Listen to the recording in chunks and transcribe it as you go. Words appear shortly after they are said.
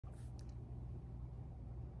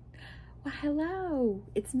Well, hello,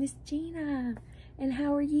 it's Miss Gina, and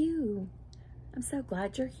how are you? I'm so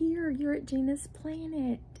glad you're here. You're at Gina's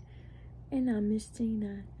Planet, and I'm Miss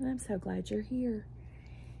Gina, and I'm so glad you're here.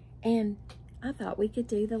 And I thought we could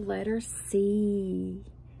do the letter C.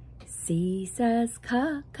 C says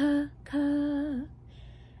ca, ca, ca,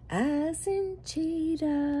 as in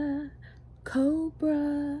cheetah,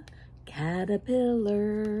 cobra,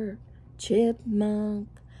 caterpillar, chipmunk,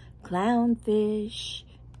 clownfish,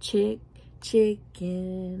 chicken,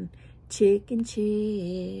 chick,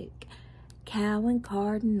 cow and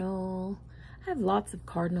cardinal. I have lots of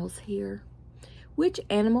cardinals here. Which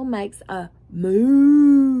animal makes a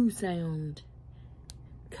moo sound?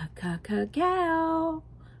 Cow. Cow.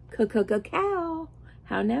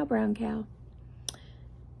 How now, brown cow?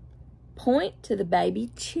 Point to the baby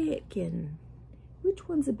chicken. Which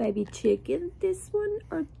one's a baby chicken? This one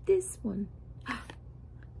or this one?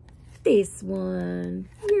 This one.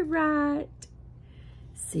 You're right.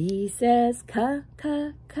 C says ca,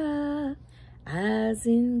 as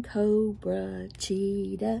in cobra,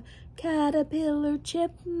 cheetah, caterpillar,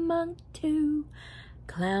 chipmunk, too,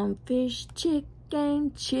 clownfish,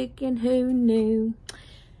 chicken, who knew?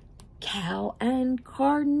 Cow and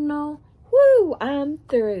cardinal. Woo, I'm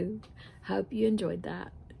through. Hope you enjoyed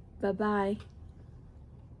that. Bye-bye.